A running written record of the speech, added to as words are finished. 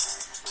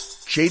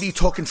JD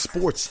Talking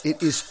Sports.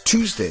 It is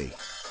Tuesday,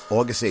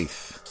 August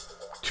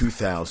 8th,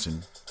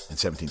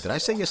 2017. Did I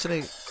say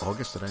yesterday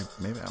August?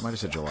 Maybe I might have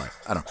said July.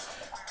 I don't know.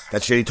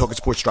 That's JD Talking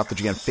Sports. Drop the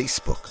G on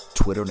Facebook,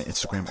 Twitter, and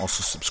Instagram.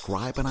 Also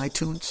subscribe on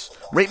iTunes.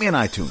 Rate me on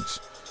iTunes.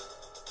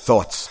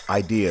 Thoughts,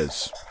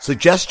 ideas,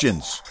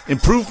 suggestions,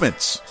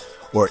 improvements.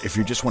 Or if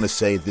you just want to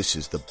say this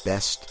is the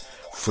best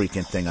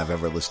freaking thing I've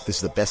ever listened. This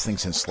is the best thing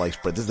since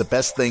sliced bread. This is the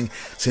best thing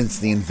since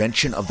the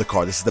invention of the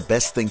car. This is the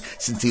best thing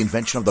since the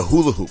invention of the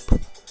hula hoop.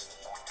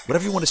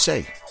 Whatever you want to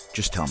say,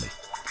 just tell me.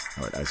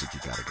 All right, Isaac,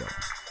 you got to go.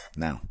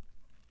 Now,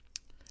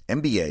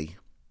 NBA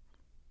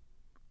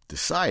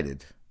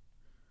decided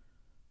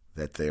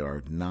that they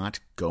are not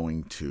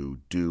going to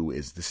do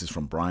this is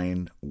from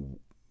Brian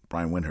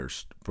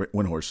Windhorst,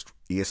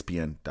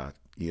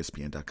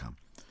 ESPN.com.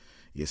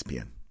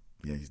 ESPN.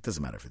 Yeah, it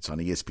doesn't matter if it's on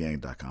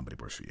ESPN.com, but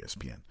it works for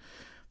ESPN.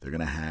 They're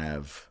going to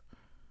have,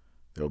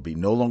 there will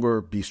no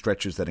longer be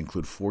stretches that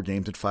include 4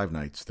 games at 5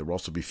 nights. There will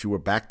also be fewer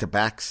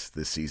back-to-backs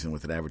this season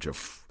with an average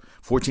of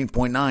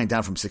 14.9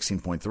 down from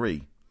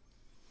 16.3.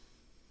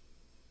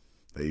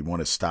 They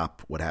want to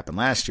stop what happened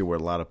last year where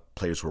a lot of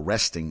players were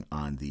resting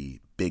on the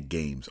big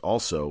games.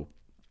 Also,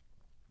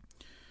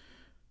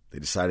 they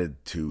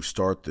decided to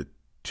start the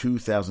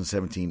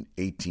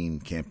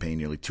 2017-18 campaign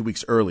nearly 2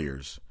 weeks earlier,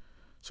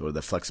 so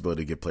the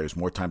flexibility to give players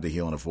more time to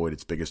heal and avoid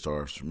its biggest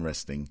stars from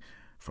resting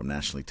from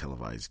nationally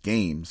televised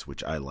games,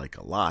 which I like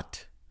a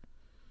lot.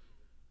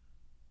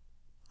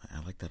 I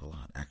like that a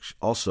lot, actually.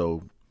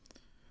 Also,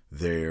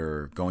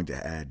 they're going to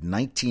add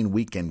 19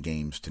 weekend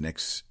games to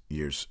next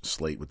year's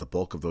slate, with the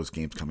bulk of those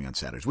games coming on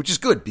Saturdays, which is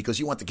good because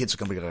you want the kids to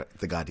come to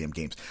the goddamn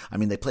games. I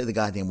mean, they play the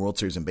goddamn World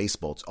Series in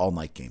baseball. It's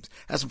all-night games.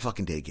 Have some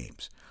fucking day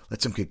games.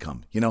 Let some kid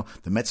come. You know,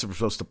 the Mets are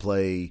supposed to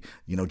play,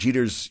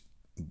 Jeter's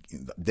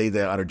Day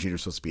they honored Jeter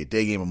was supposed to be a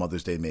day game. On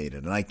Mother's Day made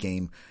it a night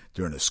game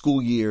during the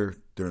school year.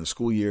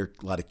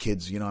 A lot of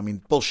kids,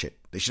 bullshit.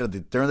 They should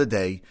have during the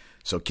day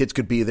so kids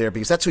could be there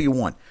because that's who you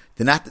want.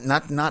 They're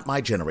not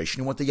my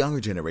generation. You want the younger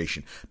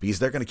generation because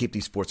they're going to keep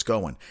these sports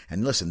going.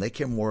 And listen, they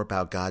care more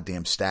about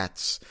goddamn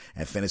stats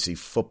and fantasy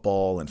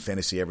football and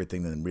fantasy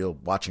everything than real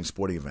watching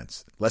sporting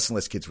events. Less and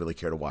less kids really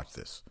care to watch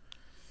this.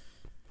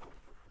 All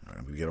right,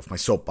 I'm going to get off my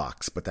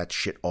soapbox, but that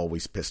shit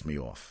always pissed me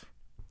off.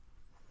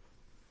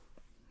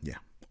 Yeah,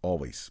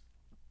 always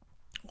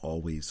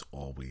bothered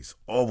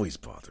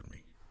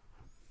me.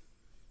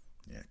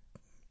 Yeah.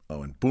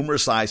 Oh, and Boomer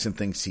Esiason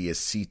thinks he is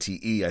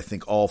CTE. I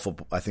think all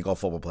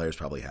football players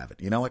probably have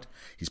it. You know what?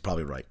 He's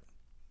probably right.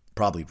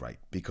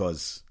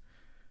 Because,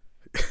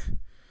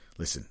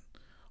 listen,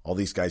 all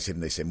these guys hit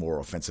him. They say more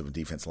offensive and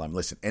defensive line.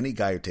 Listen, any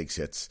guy who takes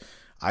hits.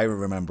 I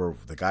remember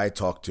the guy I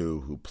talked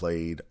to who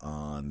played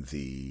on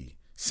the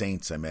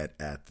Saints. I met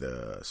at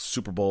the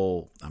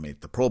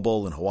the Pro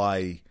Bowl in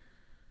Hawaii.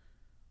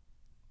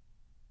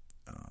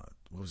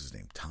 What was his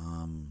name?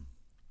 Tom.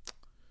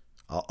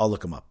 I'll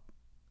look him up.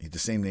 He had the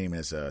same name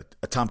as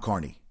Tom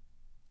Carney.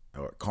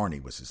 Or Carney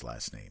was his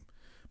last name.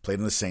 Played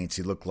in the Saints.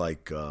 He looked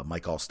like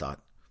Mike Allstott.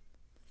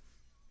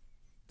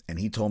 And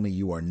he told me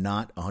you are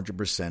not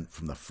 100%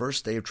 from the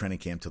first day of training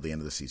camp till the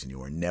end of the season.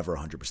 You are never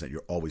 100%.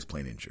 You're always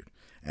playing injured.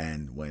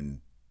 And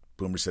when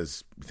Boomer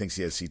says he thinks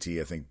he has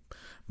CTE, I think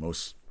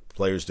most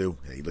players do.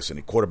 Hey, listen,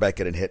 a quarterback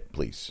getting hit,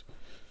 please.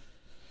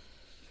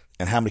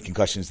 And how many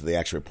concussions do they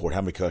actually report?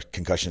 How many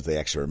concussions do they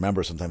actually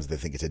remember? Sometimes they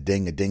think it's a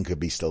ding. A ding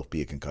could still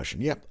be a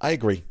concussion. Yep, I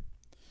agree.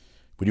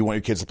 Would you want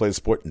your kids to play the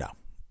sport? No,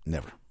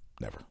 never.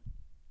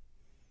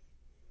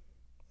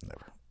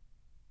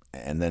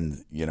 And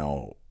then,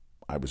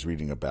 I was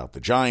reading about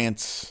the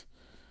Giants,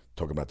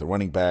 talking about the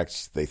running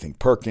backs. They think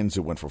Perkins,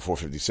 who went for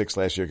 456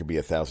 last year, could be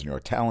a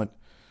 1,000-yard talent.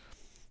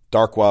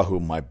 Darkwa, who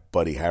my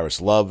buddy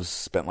Harris loves,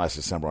 spent last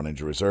December on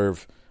injury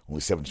reserve. Only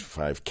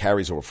 75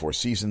 carries over 4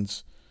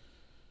 seasons.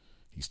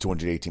 He's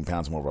 218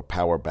 pounds more of a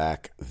power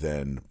back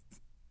than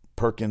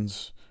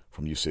Perkins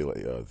from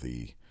UCLA,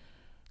 the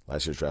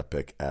last year's draft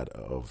pick out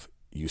of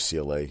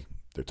UCLA.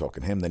 They're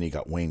talking him. Then you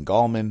got Wayne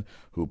Gallman,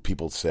 who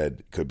people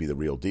said could be the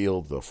real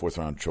deal, the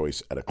 4th-round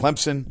choice out of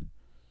Clemson.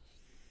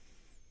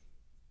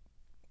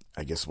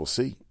 I guess we'll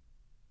see.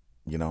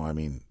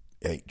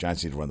 Hey,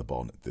 Giants need to run the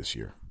ball this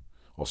year.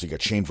 Also, you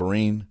got Shane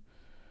Vereen,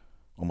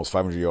 almost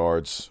 500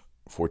 yards,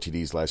 4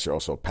 TDs last year,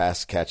 also a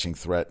pass-catching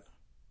threat.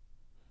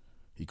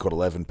 He caught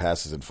 11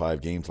 passes in 5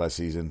 games last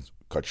season.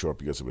 Cut short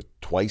because it was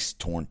twice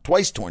torn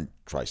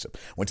tricep.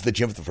 Went to the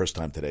gym for the first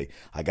time today.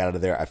 I got out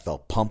of there. I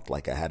felt pumped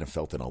like I hadn't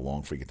felt in a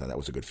long freaking time. That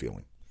was a good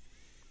feeling.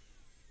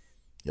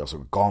 Yeah, so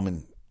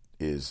Gallman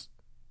is,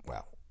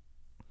 wow.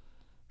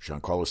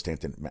 Giancarlo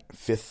Stanton,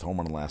 5th home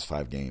run in the last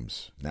 5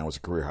 games. Now it's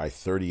a career high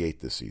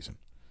 38 this season.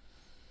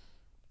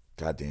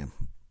 Goddamn.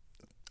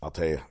 I'll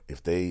tell you,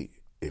 if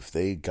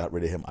they got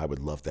rid of him, I would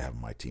love to have him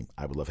on my team.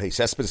 I would love, hey,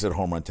 Cespedes hit a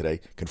home run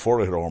today.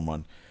 Conforto hit a home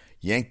run.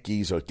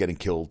 Yankees are getting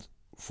killed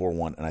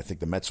 4-1, and I think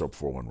the Mets are up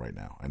 4-1 right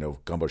now. I know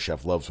Gumbo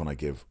Chef loves when I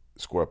give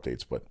score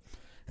updates, but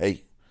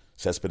hey,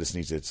 Cespedes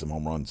needs to hit some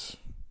home runs.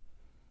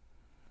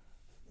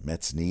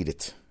 Mets need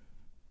it.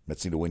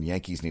 Mets need to win.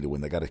 Yankees need to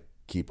win. They got to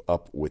keep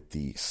up with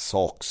the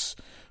Sox,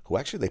 who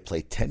actually they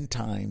play 10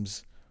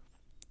 times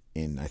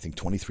in, I think,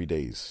 23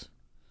 days.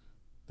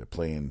 They're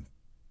playing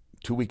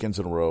 2 weekends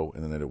in a row,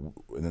 and then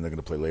they're going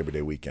to play Labor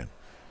Day weekend.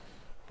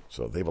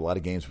 So they have a lot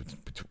of games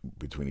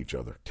between each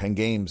other. 10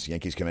 games.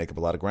 Yankees can make up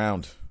a lot of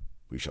ground.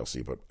 We shall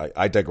see, but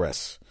I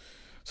digress.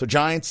 So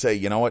Giants say,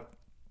 you know what?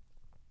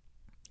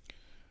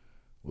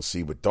 We'll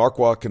see what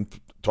Darkwa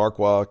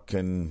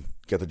can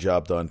get the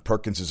job done.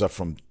 Perkins is up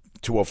from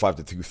 205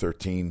 to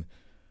 213.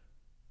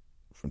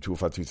 From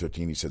 205 to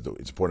 213, he said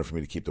it's important for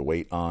me to keep the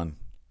weight on.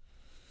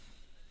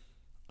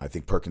 I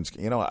think Perkins,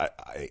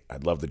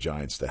 I'd love the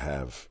Giants to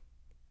have.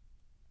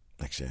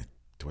 Actually,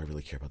 do I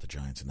really care about the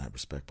Giants in that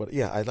respect? But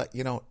yeah,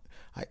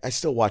 I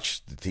still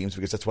watch the teams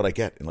because that's what I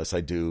get, unless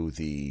I do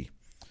the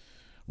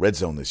Red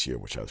Zone this year,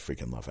 which I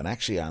freaking love. And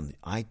actually, on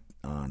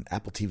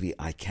Apple TV,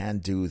 I can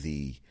do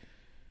the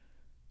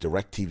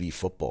DirecTV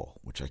football,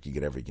 which I can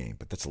get every game,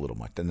 but that's a little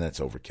much. Then that's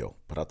overkill.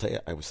 But I'll tell you,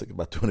 I was thinking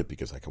about doing it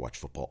because I can watch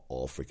football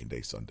all freaking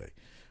day Sunday.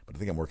 But I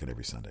think I'm working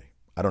every Sunday.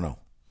 I don't know.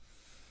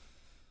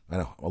 I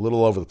know. I'm a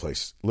little over the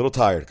place. A little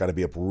tired. Got to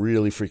be up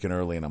really freaking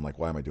early. And I'm like,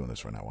 why am I doing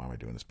this right now? Why am I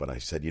doing this? But I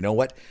said, you know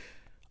what?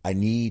 I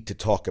need to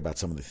talk about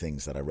some of the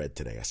things that I read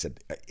today. I said,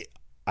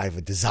 I have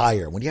a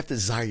desire. When you have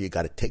desire, you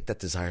got to take that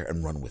desire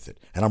and run with it.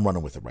 And I'm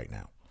running with it right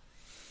now.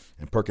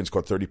 And Perkins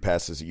caught 30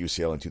 passes at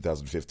UCL in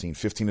 2015.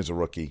 15 as a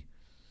rookie.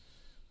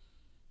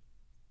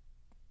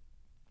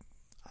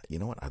 You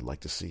know what? I'd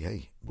like to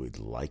see, we'd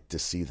like to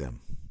see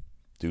them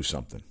do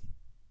something.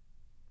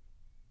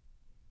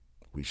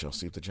 We shall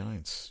see if the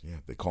Giants,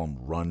 they call them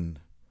Run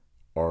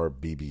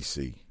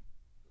RBBC. I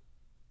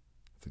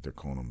think they're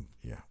calling them,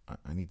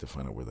 I need to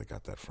find out where they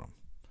got that from.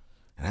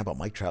 And how about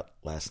Mike Trout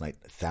last night,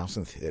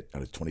 1,000th hit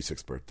on his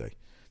 26th birthday.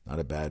 Not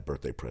a bad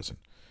birthday present.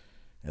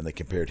 And they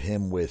compared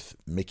him with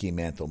Mickey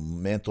Mantle.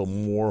 Mantle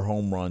more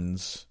home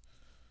runs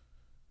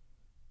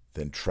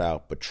than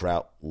Trout, but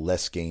Trout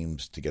less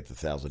games to get the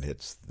 1,000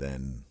 hits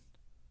than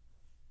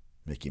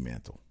Mickey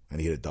Mantle. And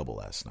he hit a double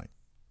last night.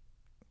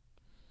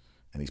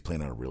 And he's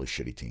playing on a really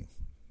shitty team.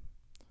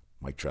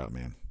 Mike Trout,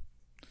 man.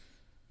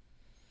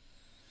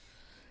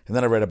 And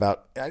then I read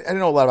about, I didn't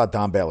know a lot about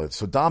Don Baylor.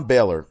 So Don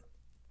Baylor,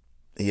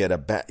 he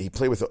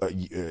played with a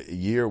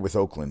year with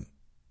Oakland,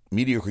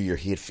 mediocre year.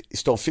 He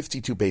stole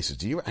 52 bases.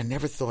 I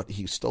never thought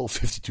he stole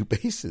 52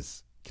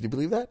 bases. Can you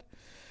believe that?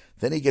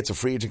 Then he gets a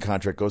free agent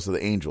contract, goes to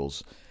the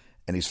Angels.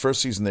 And his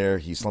first season there,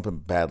 he's slumping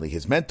badly.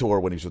 His mentor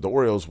when he was with the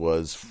Orioles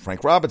was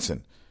Frank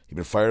Robinson. He'd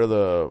been fired as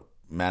the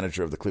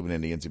manager of the Cleveland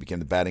Indians. He became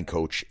the batting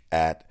coach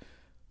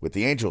with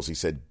the Angels. He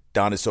said,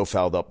 Don is so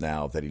fouled up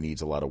now that he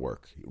needs a lot of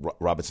work.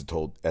 Robinson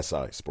told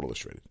SI, Sport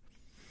Illustrated.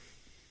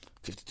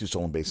 52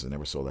 stolen bases, I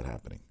never saw that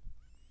happening.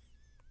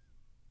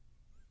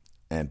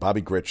 And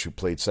Bobby Grich, who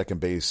played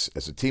second base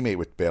as a teammate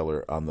with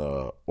Baylor on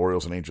the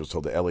Orioles and Angels,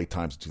 told the LA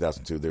Times in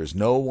 2002, there's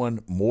no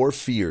one more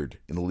feared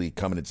in the league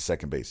coming into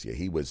second base. Yeah,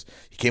 he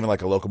came in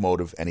like a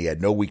locomotive, and he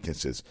had no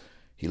weaknesses.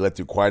 He led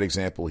through quiet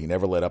example. He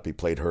never let up. He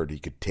played hurt. He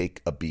could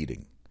take a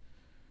beating.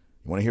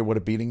 You want to hear what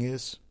a beating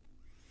is?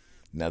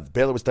 Now,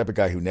 Baylor was the type of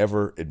guy who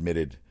never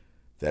admitted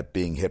that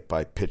being hit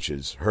by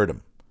pitches hurt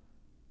him.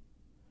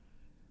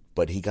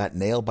 But he got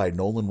nailed by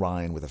Nolan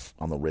Ryan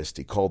on the wrist.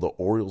 He called the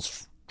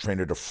Orioles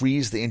trainer to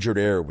freeze the injured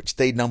area, which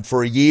stayed numb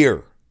for a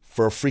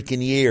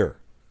freaking year.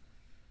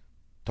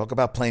 Talk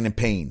about playing in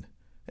pain.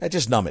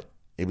 Just numb it.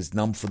 It was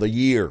numb for the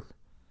year.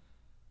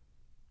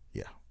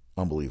 Yeah,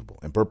 unbelievable.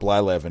 And Burt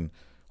Blyleven,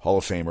 Hall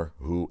of Famer,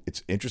 who, it's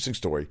an interesting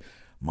story.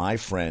 My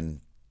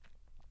friend,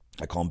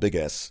 I call him Big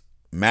S,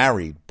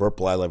 married Burt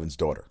Blyleven's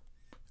daughter.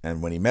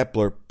 And when he met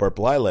Burt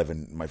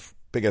Blyleven, my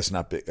Big S is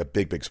not a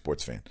big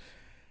sports fan.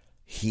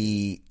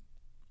 He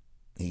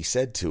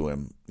said to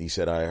him,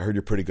 I heard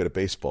you're pretty good at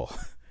baseball.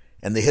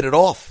 And they hit it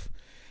off.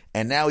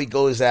 And now he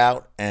goes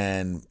out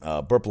and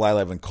Burt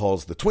Blyleven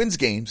calls the Twins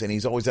games, and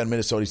he's always at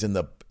Minnesota. He's in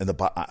the.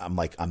 I'm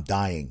like, I'm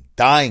dying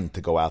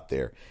to go out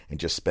there and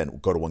just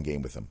go to one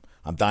game with him.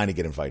 I'm dying to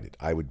get invited.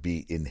 I would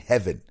be in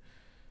heaven.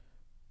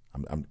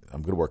 I'm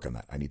going to work on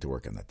that. I need to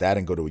work on that. That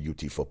and go to a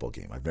UT football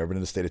game. I've never been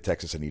in the state of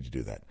Texas. I need to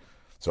do that.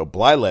 So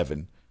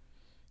Blyleven,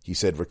 he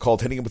said,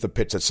 recalled hitting him with a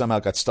pitch that somehow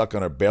got stuck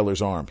on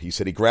Baylor's arm. He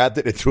said he grabbed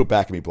it and threw it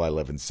back at me,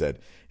 Blyleven said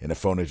in a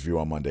phone interview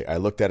on Monday. I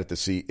looked at it to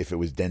see if it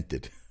was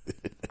dented.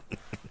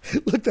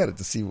 Looked at it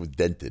to see if it was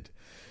dented.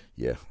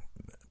 Yeah,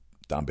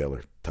 Don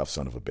Baylor, tough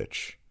son of a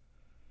bitch.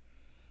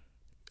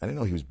 I didn't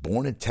know he was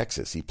born in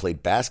Texas. He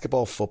played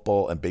basketball,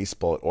 football, and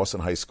baseball at Austin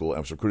High School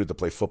and was recruited to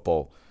play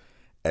football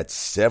at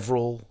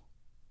several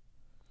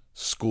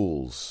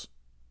schools,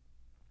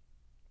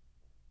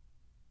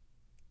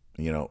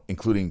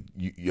 including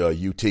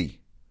UT.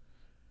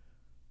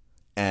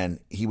 And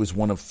he was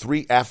one of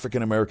 3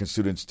 African-American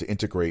students to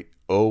integrate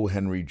O.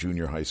 Henry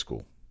Jr. High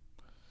School.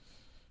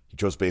 He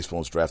chose baseball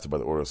and was drafted by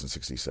the Orioles in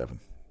 1967.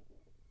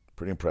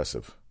 Pretty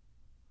impressive.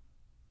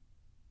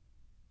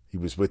 He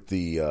was with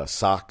the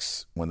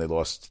Sox when they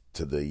lost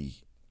to the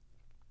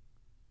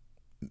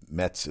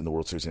Mets in the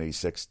World Series in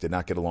 1986. Did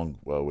not get along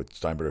with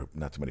Steinbrenner.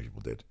 Not too many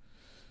people did.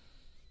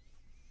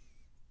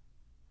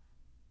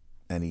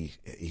 and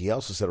he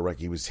also set a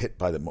record. He was hit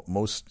by the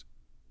most.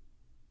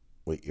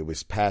 Wait, it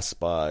was passed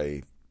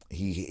by.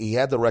 He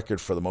had the record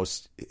for the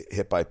most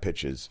hit by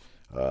pitches,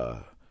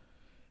 and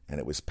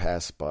it was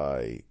passed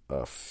by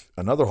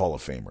another Hall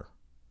of Famer.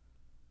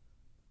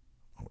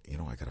 Oh,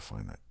 I got to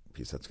find that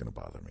piece. That's going to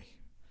bother me.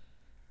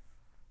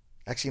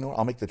 Actually, you know what?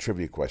 I'll make the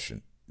trivia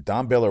question.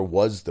 Don Baylor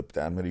was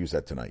I'm going to use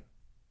that tonight.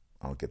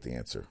 I'll get the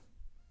answer.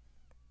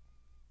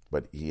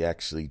 But he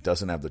actually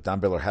doesn't have Don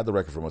Baylor had the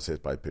record for most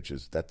hit by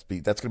pitches. That's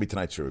going to be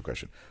tonight's trivia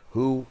question.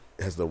 Who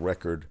has the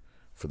record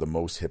for the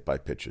most hit by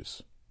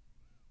pitches?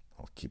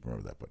 I'll keep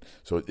remember that. But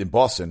so in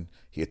Boston,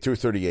 he had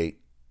 238,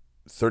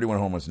 31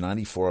 home runs,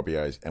 94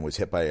 RBIs, and was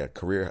hit a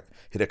career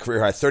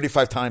high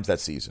 35 times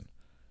that season.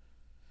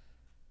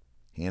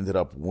 He ended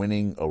up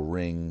winning a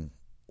ring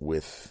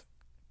with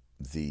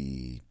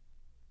the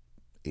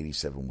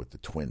 87 with the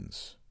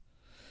Twins.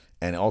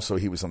 And also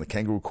he was on the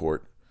Kangaroo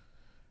Court,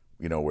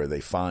 where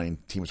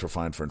teams were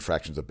fined for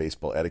infractions of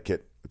baseball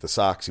etiquette. With the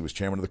Sox, he was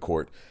chairman of the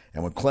court.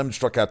 And when Clemens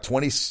struck out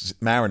 20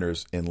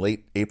 Mariners in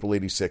late April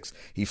 86,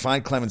 he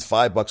fined Clemens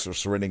 $5 for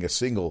surrendering a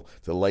single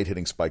to the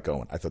light-hitting Spike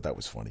Owen. I thought that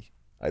was funny.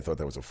 I thought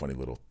that was a funny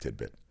little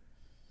tidbit.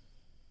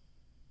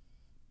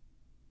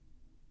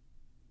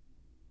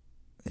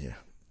 Yeah.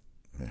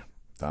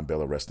 Don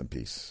Baylor, rest in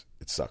peace.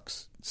 It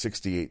sucks.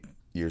 68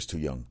 years too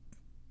young.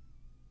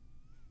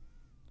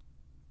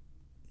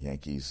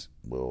 Yankees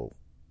will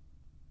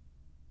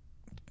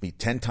meet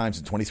 10 times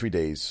in 23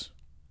 days.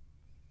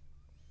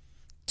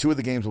 2 of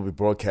the games will be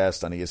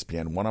broadcast on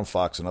ESPN, 1 on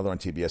Fox, another on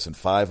TBS, and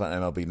 5 on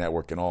MLB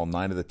Network. And all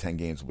 9 of the 10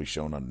 games will be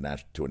shown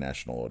to a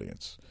national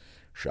audience.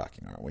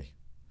 Shocking, aren't we?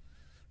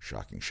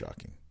 Shocking.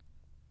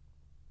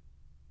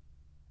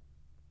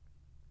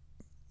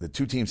 The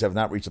 2 teams have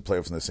not reached the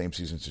playoffs in the same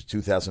season since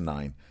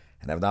 2009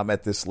 and have not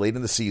met this late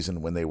in the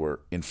season when they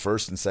were in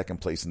first and second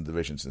place in the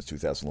division since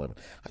 2011.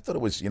 I thought it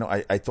was,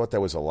 I thought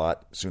that was a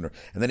lot sooner.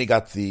 And then he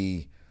got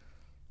the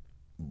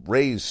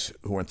Rays,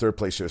 who were in third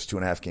place, just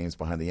 2.5 games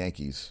behind the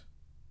Yankees.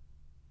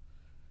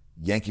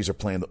 Yankees are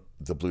playing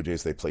the Blue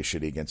Jays they play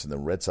shitty against, and the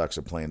Red Sox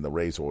are playing the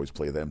Rays, who always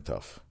play them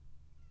tough.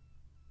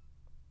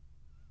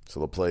 So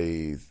they'll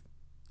play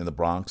in the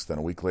Bronx, then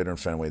a week later in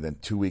Fenway, then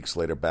 2 weeks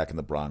later back in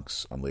the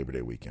Bronx on Labor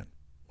Day weekend.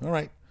 All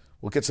right,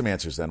 we'll get some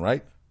answers then,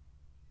 right?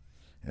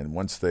 And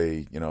once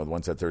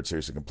that third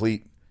series is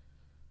complete,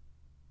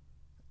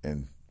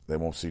 and they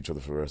won't see each other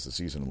for the rest of the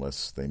season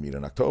unless they meet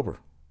in October.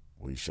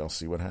 We shall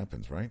see what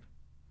happens, right?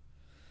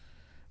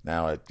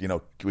 Now, you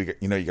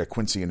got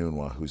Quincy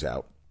Enunwa, who's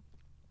out.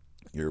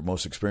 Your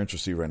most experienced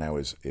receiver right now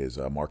is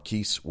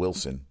Marquise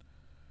Wilson,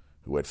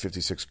 who had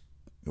 56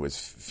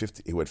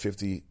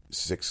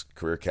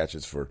 career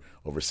catches for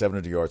over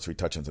 700 yards, 3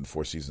 touchdowns in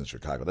 4 seasons in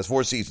Chicago. That's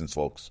 4 seasons,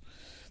 folks.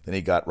 Then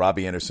he got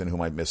Robbie Anderson, who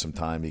might miss some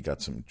time. He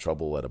got some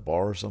trouble at a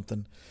bar or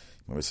something.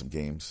 He might miss some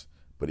games.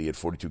 But he had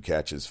 42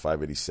 catches,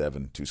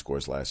 587, 2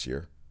 scores last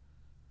year.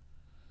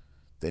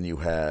 Then you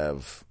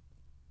have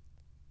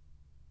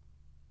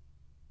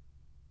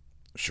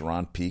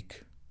Sharon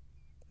Peak,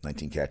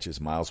 19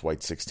 catches. Miles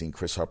White, 16.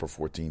 Chris Harper,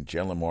 14.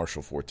 Jalen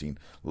Marshall, 14.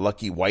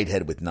 Lucky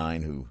Whitehead with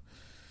 9, who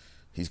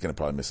he's going to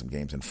probably miss some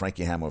games. And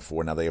Frankie Hamlin with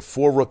 4. Now, they have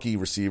 4 rookie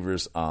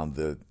receivers on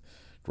the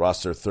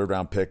roster.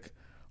 Third-round pick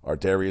are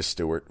Darius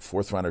Stewart,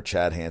 4th-rounder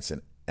Chad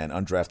Hansen, and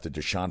undrafted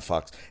Deshaun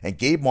Fox. And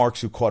Gabe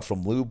Marks, who caught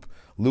from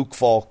Luke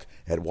Falk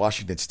at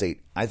Washington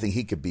State. I think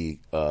he could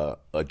be a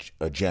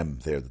gem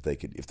there that they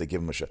could, if they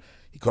give him a shot.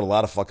 He caught a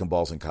lot of fucking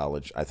balls in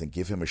college. I think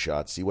give him a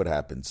shot, see what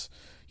happens.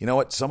 You know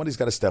what? Somebody's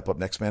got to step up.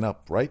 Next man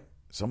up, right?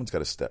 Someone's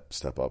got to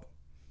step up.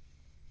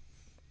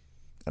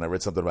 And I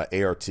read something about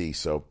ART.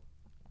 So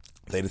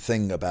they had a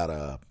thing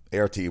about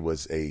ART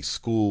was a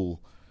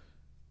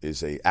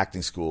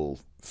acting school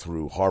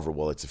through Harvard.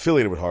 Well, it's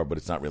affiliated with Harvard, but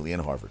it's not really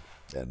in Harvard.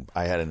 And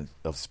I had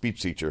a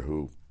speech teacher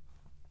who,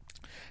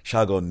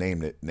 shall go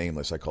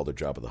nameless, I called her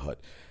Jabba the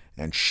Hutt.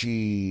 And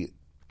she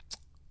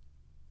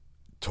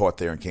taught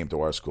there and came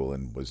to our school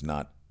and was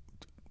not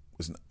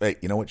hey,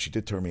 you know what? She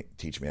did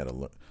teach me how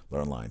to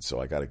learn lines, so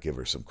I got to give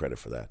her some credit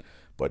for that.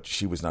 But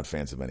she was not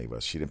fans of any of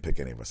us. She didn't pick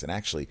any of us. And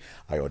actually,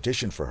 I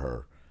auditioned for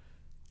her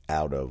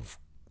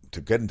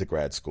to get into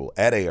grad school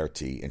at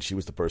ART, and she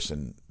was the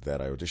person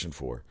that I auditioned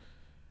for.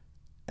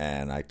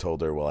 And I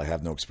told her, well, I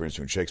have no experience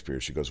doing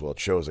Shakespeare. She goes, well, it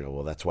shows. I go,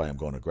 well, that's why I'm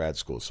going to grad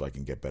school, so I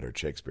can get better at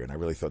Shakespeare. And I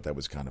really thought that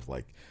was kind of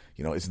like,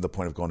 isn't the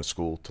point of going to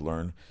school to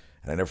learn?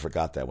 And I never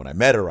forgot that. When I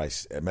met her, I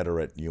met her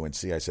at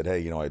UNC. I said,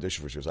 hey, I auditioned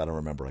for her. She goes, I don't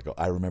remember. I go,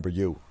 I remember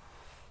you.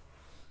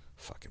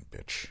 Fucking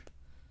bitch.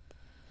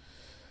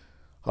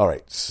 All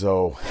right,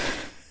 so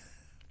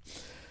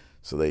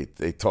they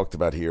talked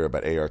about here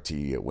about ART.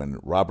 When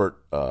Robert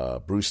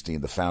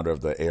Brustein, the founder of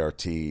the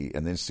ART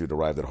and the Institute,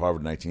 arrived at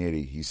Harvard in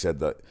 1980, he said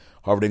that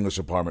Harvard English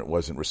department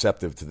wasn't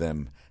receptive to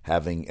them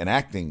having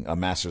a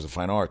Master's of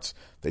Fine Arts.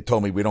 They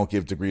told me we don't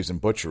give degrees in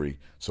butchery,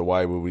 so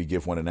why would we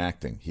give one in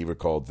acting? He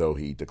recalled, though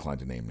he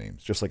declined to name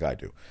names, just like I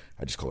do.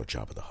 I just call her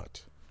Jabba the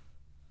Hutt.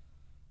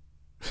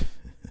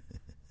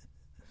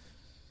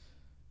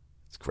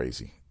 It's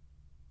crazy.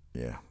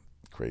 Yeah,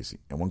 crazy.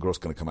 And one girl's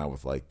going to come out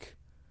with like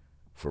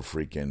for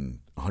freaking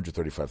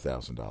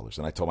 $135,000.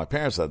 And I told my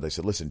parents that. They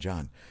said, listen,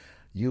 John,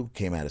 you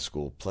came out of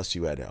school, plus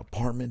you had an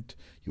apartment,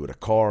 you had a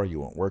car,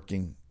 you weren't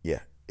working. Yeah,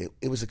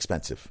 it was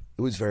expensive.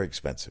 It was very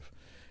expensive.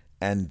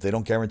 And they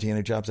don't guarantee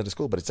any jobs out of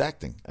school, but it's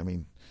acting. I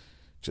mean,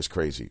 just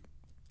crazy.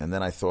 And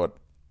then I thought,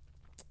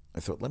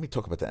 let me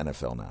talk about the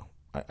NFL now.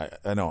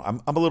 I know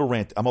I'm a little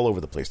rant. I'm all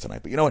over the place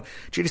tonight, but you know what?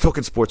 JD's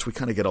talking sports. We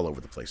kind of get all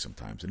over the place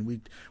sometimes, and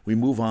we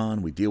move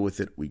on. We deal with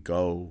it. We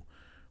go.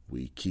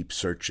 We keep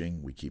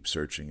searching.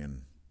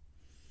 And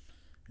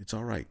it's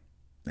all right.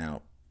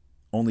 Now,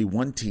 only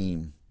one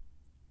team,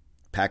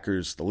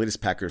 Packers, the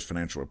latest Packers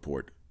financial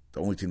report,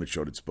 the only team that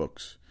showed its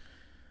books,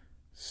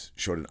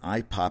 showed an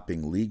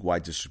eye-popping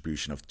league-wide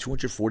distribution of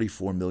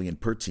 $244 million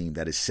per team.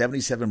 That is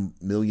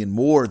 $77 million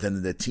more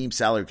than the team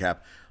salary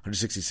cap,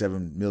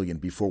 $167 million,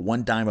 before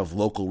one dime of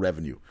local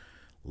revenue.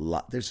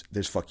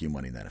 There's fuck you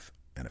money in that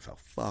NFL.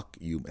 Fuck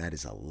you. That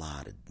is a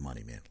lot of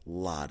money, man. A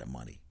lot of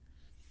money.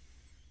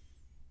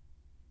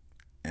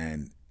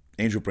 And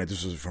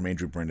this was from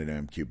Andrew Brennan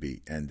at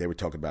MQB, and they were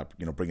talking about,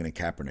 bringing in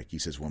Kaepernick. He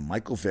says, when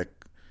Michael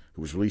Vick,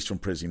 who was released from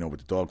prison,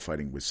 with the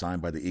dogfighting, was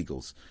signed by the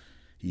Eagles,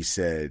 he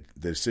said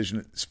the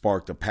decision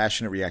sparked a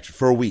passionate reaction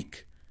for a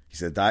week. He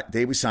said that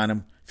day we signed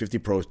him, 50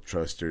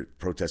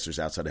 protesters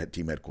outside of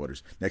team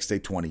headquarters. Next day,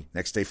 20.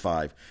 Next day,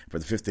 5. For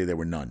the 5th day, there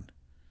were none.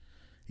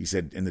 He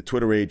said, in the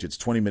Twitter age, it's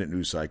 20-minute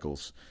news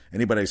cycles.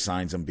 Anybody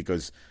signs them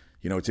because,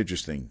 it's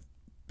interesting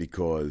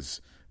because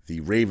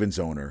the Ravens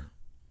owner,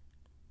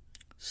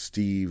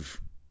 Steve,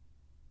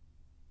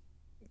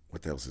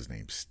 what the hell's his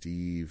name?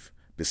 Steve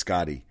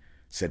Biscotti,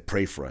 said,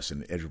 pray for us.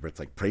 And Edward Brett's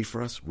like, pray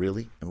for us?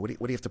 Really? I mean, what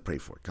do you have to pray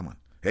for? Come on.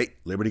 Hey,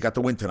 Liberty got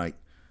the win tonight.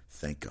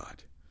 Thank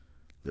God.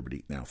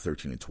 Liberty now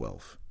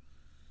 13-12.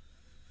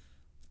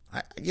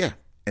 Yeah.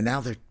 And now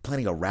they're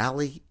planning a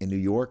rally in New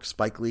York.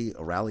 Spike Lee,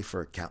 a rally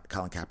for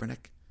Colin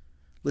Kaepernick.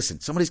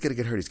 Listen, somebody's going to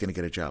get hurt. He's going to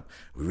get a job.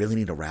 We really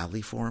need a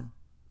rally for him?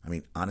 I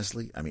mean,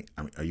 honestly,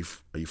 are you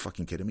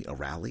fucking kidding me? A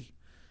rally?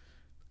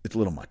 It's a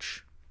little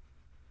much.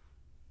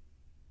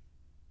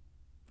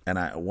 And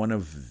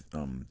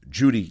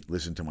Judy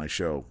listened to my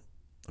show,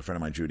 a friend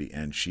of mine, Judy,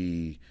 and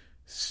she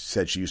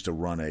said she used to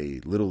run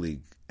a little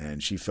league,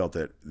 and she felt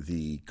that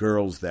the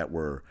girls that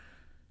were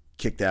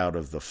kicked out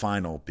of the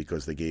final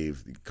because a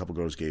couple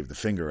girls gave the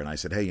finger, and I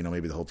said, hey,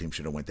 maybe the whole team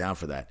should have went down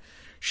for that.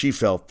 She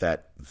felt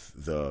that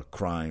the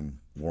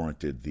crime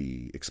warranted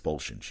the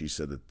expulsion. She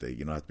said that they,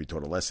 have to be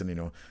taught a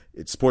lesson.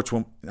 It's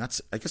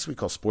I guess we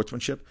call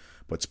sportsmanship,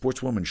 but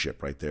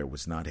sportswomanship right there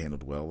was not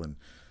handled well, and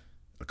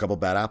a couple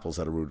bad apples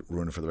that are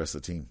ruined for the rest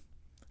of the team.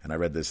 And I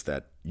read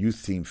that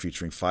youth team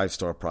featuring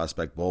 5-star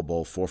prospect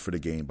Bol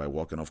forfeited game by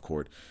walking off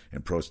court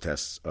in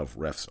protests of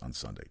refs on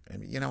Sunday. I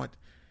mean, you know what?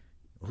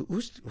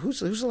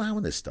 Who's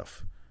allowing this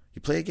stuff?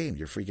 You play a game,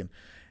 you're freaking,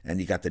 and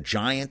you got the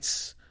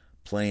Giants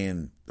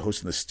hosting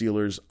the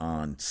Steelers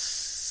on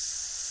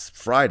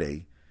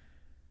Friday,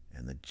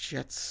 and the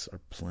Jets are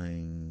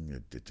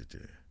playing.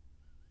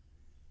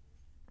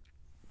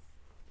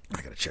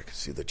 I got to check and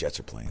see if the Jets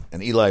are playing.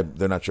 And Eli,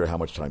 they're not sure how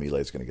much time Eli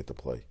is going to get to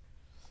play.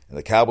 And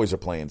the Cowboys are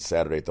playing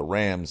Saturday at the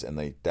Rams,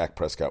 and Dak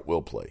Prescott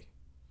will play.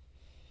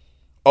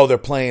 Oh, they're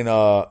playing.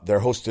 They're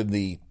hosting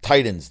the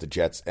Titans, the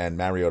Jets, and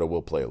Mariota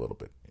will play a little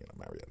bit.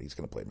 Mariota, he's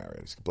going to play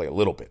Mariota. He's going to play a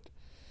little bit.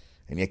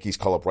 And Yankees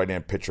call up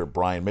right-hand pitcher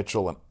Brian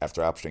Mitchell and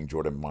after optioning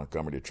Jordan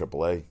Montgomery to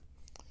AAA.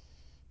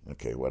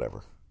 Okay,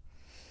 whatever.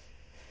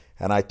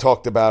 And I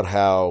talked about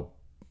how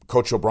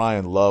Coach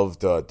O'Brien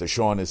loved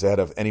Deshaun as ahead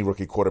of any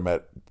rookie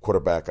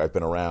quarterback I've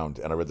been around.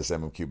 And I read this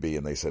MMQB,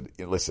 and they said,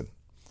 listen,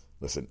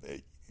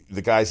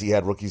 the guys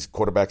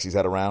quarterbacks he's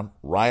had around,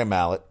 Ryan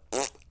Mallett,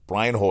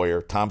 Brian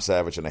Hoyer, Tom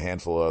Savage, and a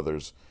handful of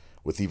others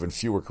with even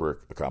fewer career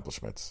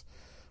accomplishments.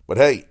 But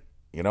hey,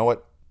 you know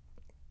what?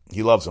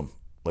 He loves them.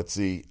 Let's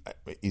see.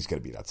 He's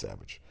going to beat out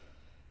Savage.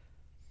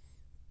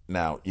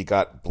 Now, you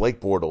got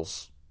Blake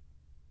Bortles,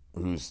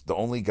 who's the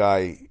only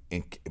guy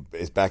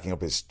is backing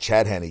up his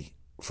Chad Henne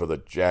for the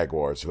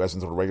Jaguars, who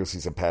hasn't thrown a regular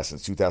season pass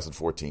since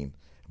 2014.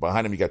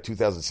 Behind him, you got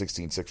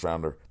 2016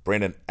 sixth-rounder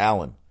Brandon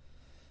Allen.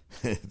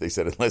 They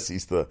said unless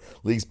he's the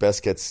league's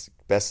best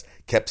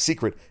kept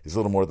secret, he's a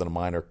little more than a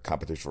minor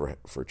competition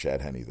for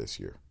Chad Henne this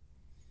year.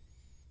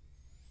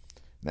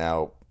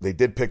 Now, they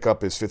did pick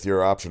up his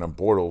 5th-year option on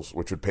Bortles,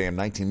 which would pay him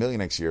 $19 million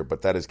next year,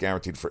 but that is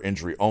guaranteed for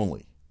injury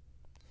only.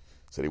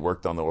 Said he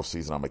worked on the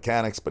offseason on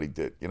mechanics, but he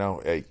did,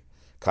 hey,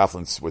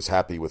 Coughlin was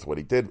happy with what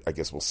he did. I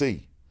guess we'll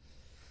see.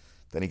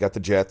 Then he got the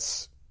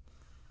Jets.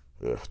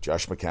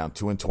 Josh McCown,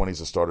 2-20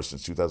 as a starter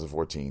since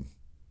 2014.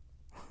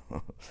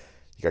 You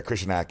got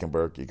Christian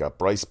Hackenberg. You got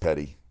Bryce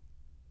Petty.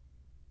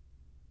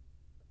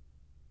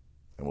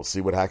 And we'll see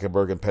what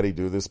Hackenberg and Petty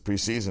do this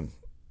preseason.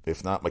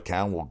 If not,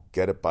 McCown will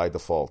get it by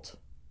default.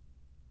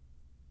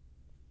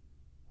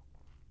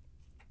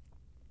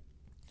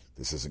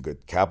 This isn't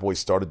good. Cowboys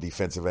started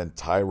defensive end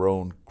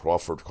Tyrone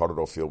Crawford carted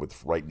off field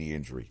with right knee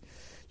injury.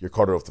 You're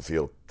carted off the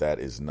field. That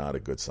is not a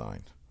good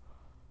sign.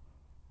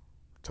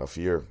 Tough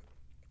year.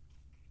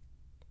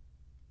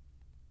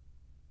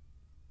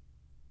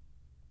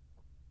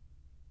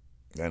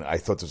 And I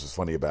thought this was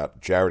funny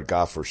about Jared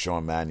Goff or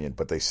Sean Mannion,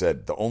 but they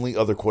said the only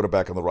other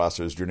quarterback on the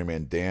roster is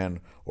journeyman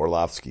Dan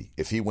Orlovsky.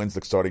 If he wins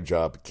the starting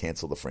job,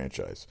 cancel the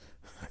franchise.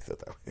 I thought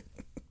that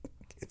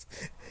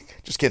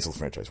just cancel the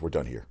franchise. We're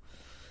done here.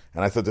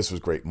 And I thought this was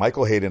great.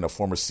 Michael Hayden, a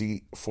former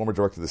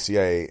director of the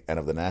CIA and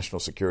of the National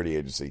Security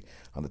Agency,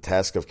 on the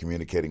task of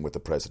communicating with the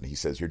president. He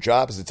says, your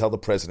job is to tell the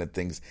president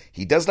things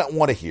he does not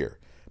want to hear,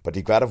 but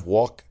you've got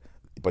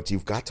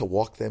to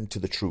walk them to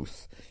the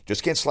truth. You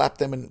just can't slap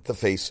them in the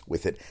face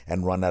with it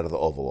and run out of the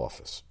Oval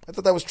Office. I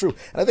thought that was true.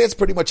 And I think it's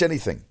pretty much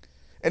anything.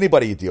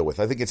 Anybody you deal with.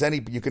 I think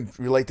you can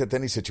relate that to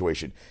any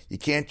situation. You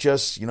can't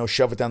just,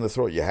 shove it down the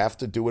throat. You have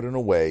to do it in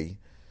a way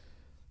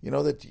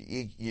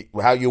that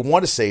how you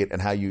want to say it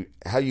and how you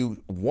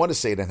want to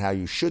say it and how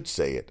you should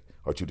say it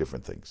are two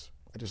different things.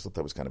 I just thought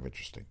that was kind of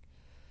interesting.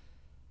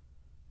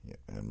 Yeah,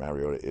 and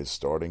Mariota is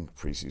starting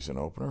preseason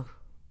opener.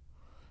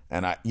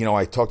 And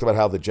I talked about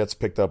how the Jets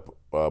picked up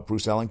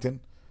Bruce Ellington.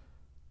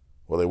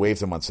 Well, they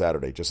waived him on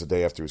Saturday, just a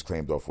day after he was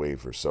claimed off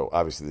waivers. So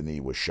obviously the knee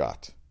was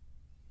shot.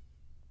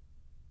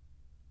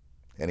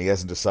 And he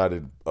hasn't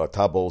decided.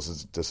 Todd Bowles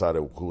has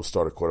decided who will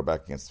start a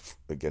quarterback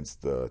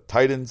against the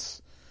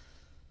Titans.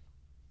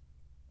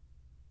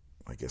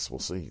 I guess we'll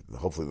see.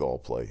 Hopefully they'll all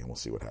play, and we'll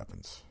see what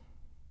happens.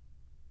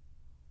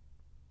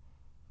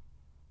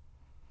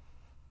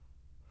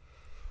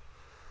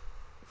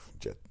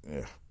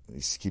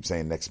 He keeps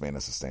saying next man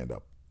has to stand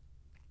up.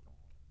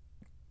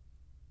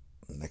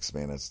 Next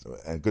man has to,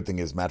 and good thing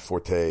is Matt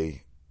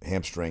Forte,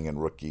 hamstring, and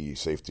rookie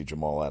safety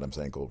Jamal Adams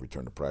ankle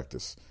return to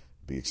practice.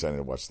 Be exciting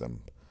to watch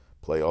them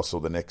play. Also,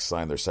 the Knicks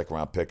signed their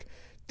second-round pick,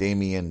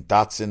 Damian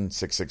Dotson,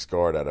 6'6"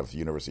 guard out of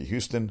University of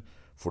Houston,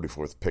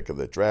 44th pick of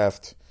the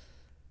draft.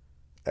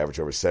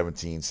 Average over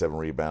 17, 7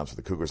 rebounds for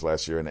the Cougars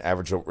last year, and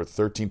average over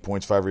 13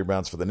 points, 5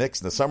 rebounds for the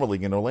Knicks in the Summer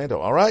League in Orlando.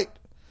 All right.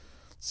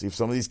 See if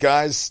some of these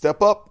guys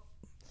step up.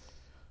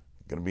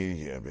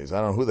 Because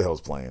I don't know who the hell's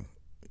playing.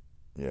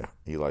 Yeah,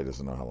 Eli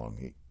doesn't know how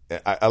long.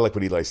 I like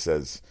what Eli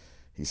says.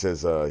 He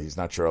says he's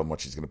not sure how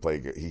much he's going to play.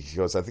 He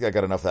goes, I think I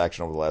got enough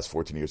action over the last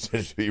 14 years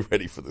to be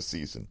ready for the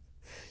season.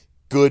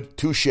 Good.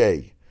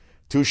 Touche.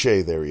 Touche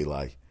there,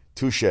 Eli.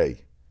 Touche.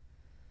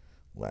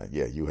 Well,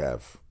 yeah, you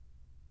have.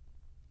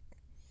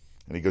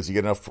 And he goes, you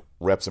get enough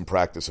reps in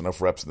practice,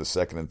 enough reps in the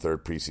second and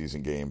third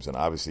preseason games, and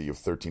obviously you have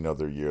 13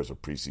 other years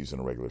of preseason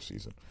and regular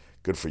season.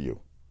 Good for you.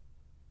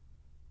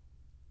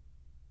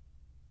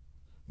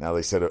 Now,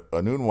 they said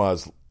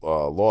Enunwa's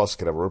loss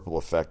could have a ripple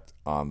effect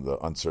on the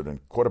uncertain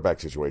quarterback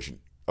situation.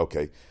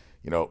 Okay,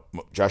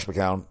 Josh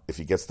McCown, if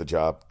he gets the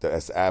job,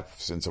 that's the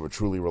absence of a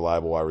truly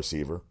reliable wide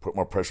receiver, put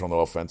more pressure on the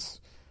offense,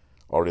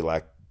 already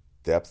lack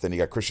depth. Then you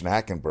got Christian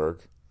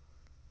Hackenberg.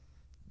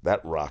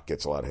 That rock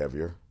gets a lot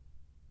heavier.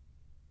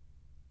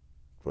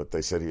 But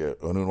they said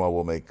Enunwa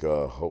will make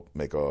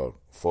a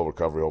full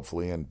recovery,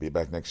 hopefully, and be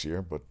back next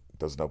year, but it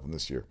doesn't open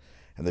this year.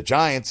 And the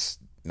Giants,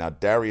 now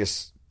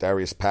Darius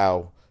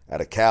Powell out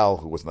of Cal,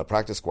 who was in the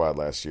practice squad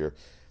last year,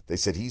 they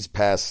said he's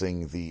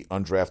passing the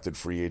undrafted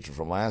free agent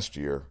from last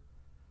year,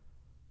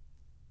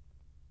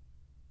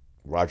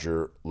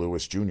 Roger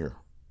Lewis Jr.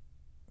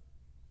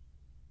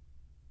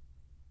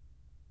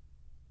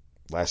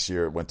 Last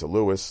year it went to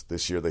Lewis.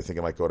 This year they think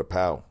it might go to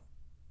Powell.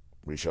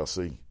 We shall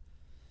see.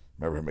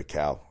 Remember him at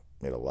Cal.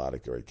 Made a lot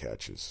of great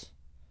catches.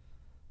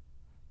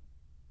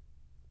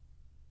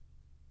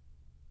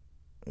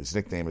 His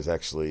nickname is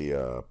actually,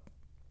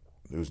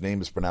 whose name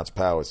is pronounced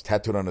Pow, is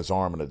tattooed on his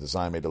arm in a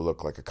design made to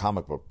look like a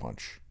comic book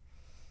punch.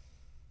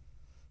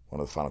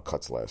 One of the final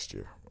cuts last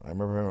year. I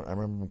remember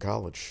him in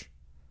college.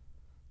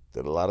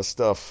 Did a lot of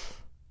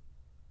stuff.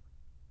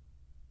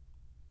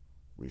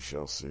 We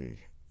shall see.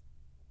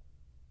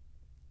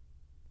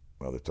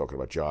 Well, they're talking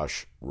about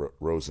Josh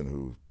Rosen,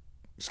 who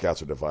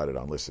scouts are divided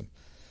on. Listen,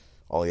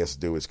 all he has to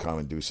do is come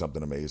and do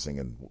something amazing,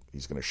 and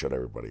he's going to shut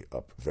everybody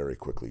up very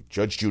quickly.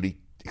 Judge Judy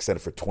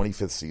extended for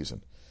 25th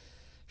season.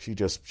 She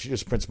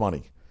just prints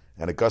money.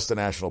 And Augusta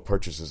National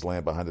purchases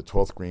land behind the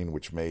 12th green,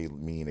 which may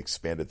mean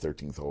expanded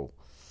 13th hole.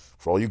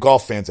 For all you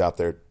golf fans out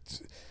there,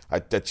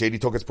 at JD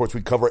Token Sports,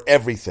 we cover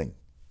everything.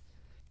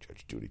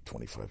 Judge Judy,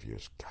 25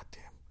 years.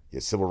 Goddamn. He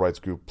has civil rights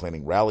group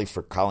planning rally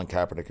for Colin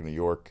Kaepernick in New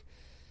York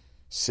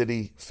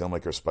City.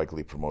 Filmmaker Spike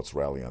Lee promotes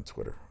rally on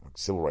Twitter.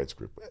 Civil rights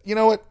group. You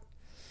know what?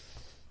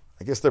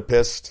 I guess they're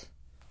pissed.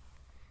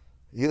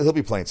 He'll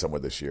be playing somewhere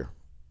this year.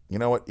 You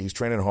know what? He's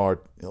training hard.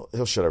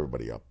 He'll shut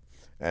everybody up.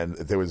 And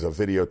there was a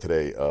video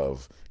today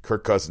of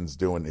Kirk Cousins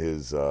doing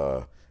his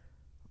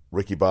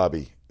Ricky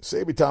Bobby,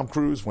 Savvy Tom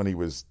Cruise, when he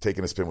was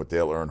taking a spin with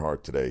Dale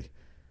Earnhardt today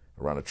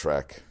around a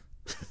track.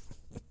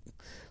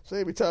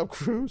 Savvy Tom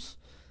Cruise.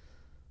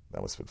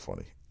 That must have been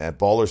funny. And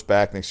Baller's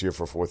back next year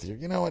for a fourth year.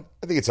 You know what?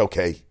 I think it's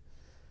okay.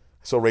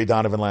 I saw Ray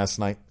Donovan last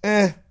night.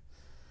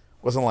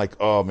 Wasn't like,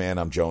 oh man,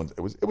 I'm Jones.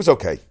 It was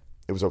okay.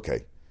 It was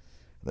okay.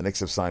 The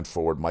Knicks have signed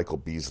forward Michael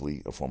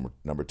Beasley, a former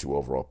number 2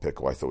 overall pick,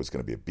 who I thought was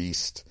going to be a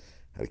beast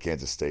at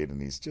Kansas State,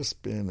 and he's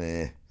just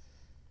been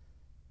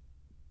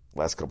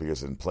last couple of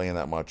years didn't play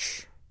that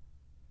much.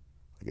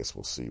 I guess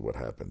we'll see what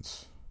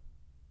happens.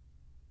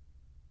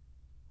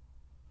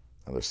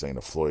 Now they're saying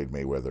a Floyd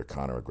Mayweather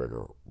Conor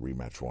McGregor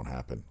rematch won't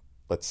happen.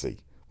 Let's see.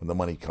 When the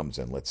money comes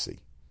in, let's see.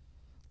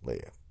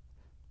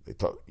 They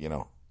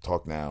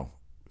talk now,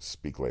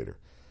 speak later.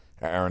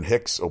 Aaron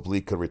Hicks,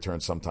 oblique, could return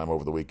sometime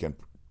over the weekend,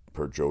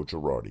 per Joe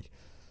Girardi.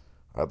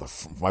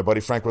 My buddy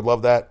Frank would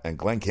love that. And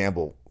Glenn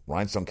Campbell,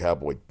 Rhinestone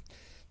Cowboy,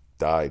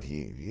 died.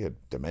 He had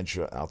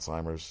dementia,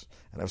 Alzheimer's,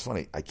 and it was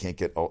funny. I couldn't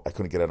get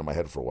out of my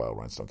head for a while.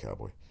 Rhinestone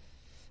Cowboy,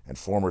 and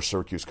former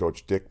Syracuse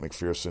coach Dick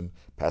McPherson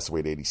passed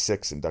away at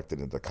 86, inducted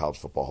into the College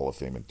Football Hall of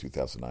Fame in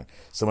 2009.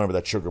 So remember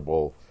that Sugar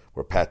Bowl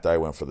where Pat Dye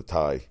went for the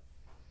tie.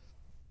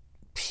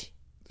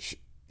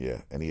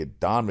 Yeah, and he had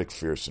Don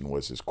McPherson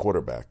was his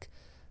quarterback.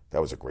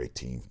 That was a great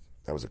team.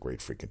 That was a great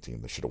freaking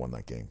team. They should have won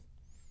that game.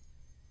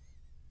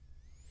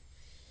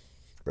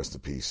 Rest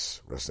in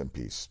peace. Rest in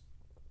peace.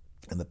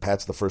 And the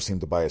Pats, the first team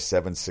to buy a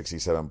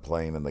 767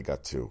 plane, and they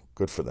got 2.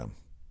 Good for them.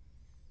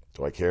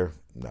 Do I care?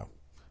 No.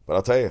 But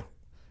I'll tell you,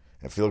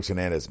 and Felix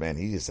Hernandez, man,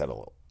 he just had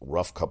a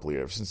rough couple of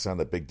years. Ever since he signed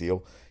that big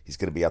deal, he's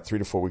going to be out 3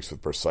 to 4 weeks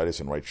with bursitis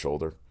in right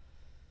shoulder.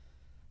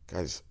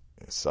 Guys,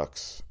 it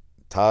sucks.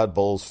 Todd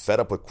Bowles, fed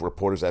up with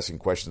reporters asking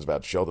questions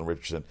about Sheldon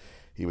Richardson.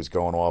 He was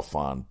going off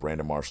on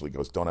Brandon Marshall. He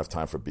goes, don't have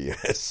time for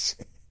BS.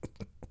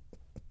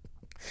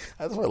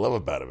 That's what I love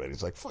about him, man.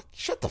 He's like, fuck,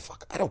 shut the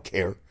fuck. I don't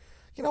care.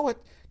 You know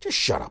what? Just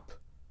shut up.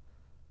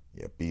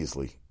 Yeah,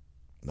 Beasley,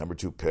 number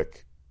 2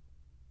 pick,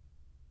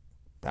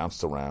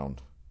 bounced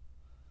around.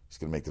 He's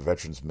going to make the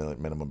veterans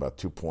minimum about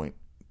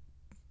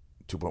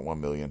 $2.1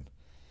 million.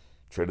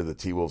 Traded the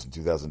T-Wolves in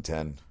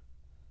 2010.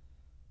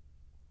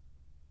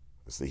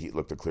 As the Heat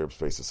looked to clear up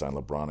space to sign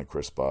LeBron and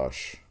Chris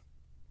Bosh.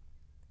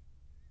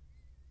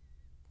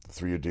 The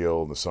 3-year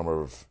deal in the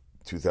summer of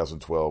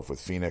 2012 with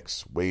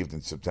Phoenix, waived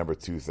in September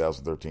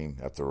 2013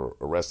 after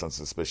arrest on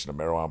suspicion of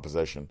marijuana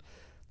possession.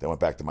 Then went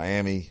back to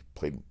Miami,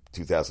 played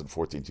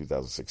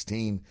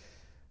 2014-2016,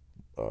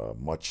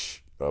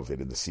 much of it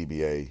in the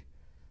CBA.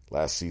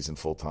 Last season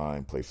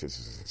full-time, played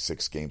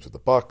 56 games with the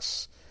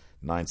Bucks,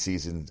 9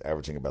 seasons,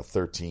 averaging about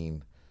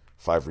 13,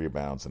 5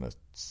 rebounds, and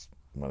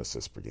 1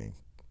 assist per game.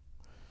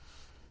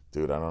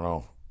 Dude, I don't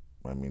know.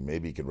 I mean,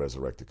 maybe he can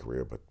resurrect a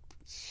career, but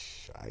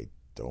I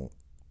don't.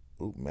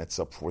 Ooh, Mets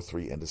up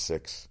 4-3, end of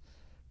 6.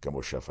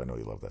 Gumbo Chef, I know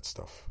you love that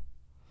stuff.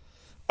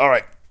 All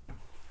right.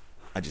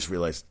 I just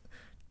realized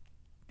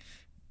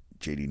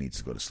JD needs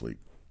to go to sleep.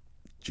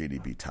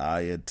 JD be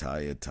tired.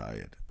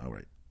 All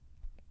right.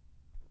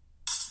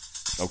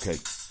 Okay.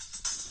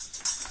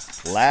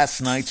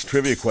 Last night's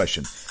trivia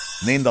question.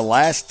 Name the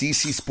last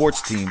DC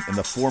sports team in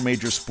the 4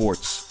 major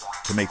sports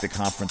to make the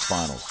conference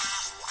finals.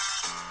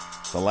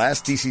 The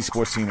last DC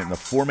sports team in the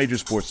 4 major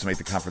sports to make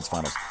the conference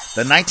finals.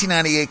 The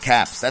 1998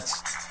 Caps.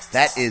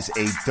 That is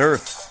a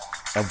dearth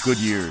of good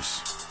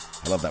years.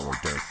 I love that word,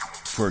 dearth,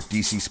 for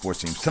DC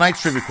sports teams.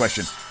 Tonight's trivia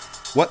question.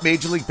 What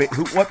Major League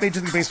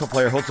Baseball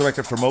player holds the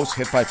record for most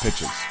hit by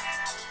pitches?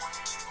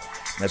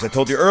 And as I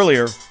told you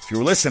earlier, if you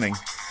were listening,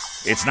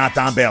 it's not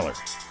Don Baylor.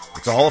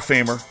 It's a Hall of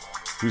Famer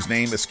whose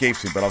name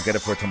escapes me, but I'll get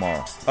it for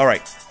tomorrow. All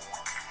right.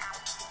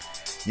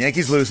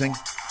 Yankees losing.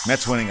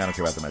 Mets winning. I don't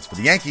care about the Mets. But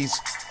the Yankees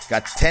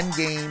got 10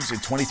 games in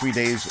 23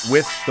 days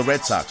with the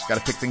Red Sox. Got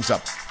to pick things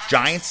up.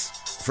 Giants,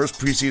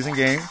 first preseason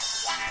game,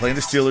 playing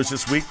the Steelers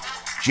this week.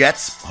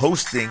 Jets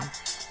hosting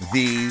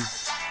the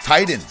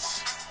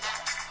Titans.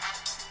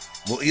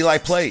 Will Eli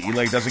play?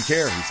 Eli doesn't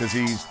care. He says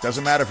he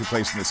doesn't matter if he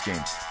plays in this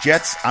game.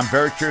 Jets, I'm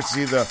very curious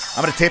to see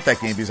I'm going to tape that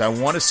game because I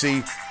want to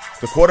see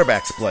the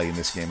quarterbacks play in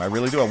this game. I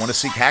really do. I want to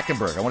see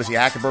Hackenberg. I want to see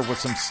Hackenberg with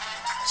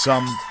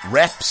some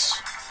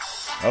reps.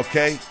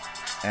 Okay?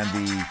 And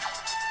the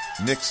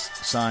Knicks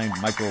signed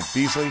Michael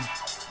Beasley.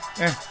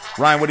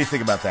 Ryan, what do you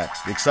think about that?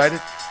 You excited?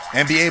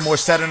 NBA, more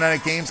Saturday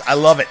night games? I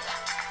love it.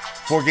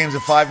 4 games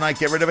in 5 nights,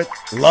 get rid of it?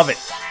 Love it.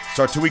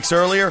 Start 2 weeks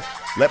earlier.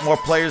 Let more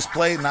players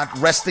play, not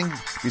resting.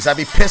 Because I'd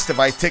be pissed if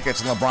I had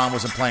tickets and LeBron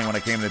wasn't playing when I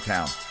came into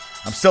town.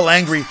 I'm still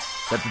angry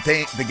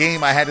that the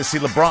game I had to see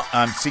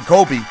see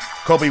Kobe.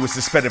 Kobe was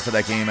suspended for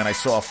that game, and I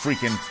saw a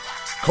freaking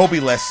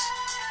Kobe-less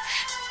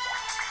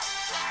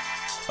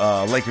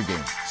Laker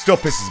game. Still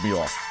pisses me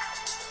off.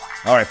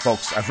 All right,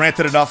 folks, I've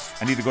ranted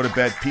enough. I need to go to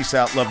bed. Peace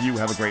out. Love you.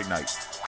 Have a great night.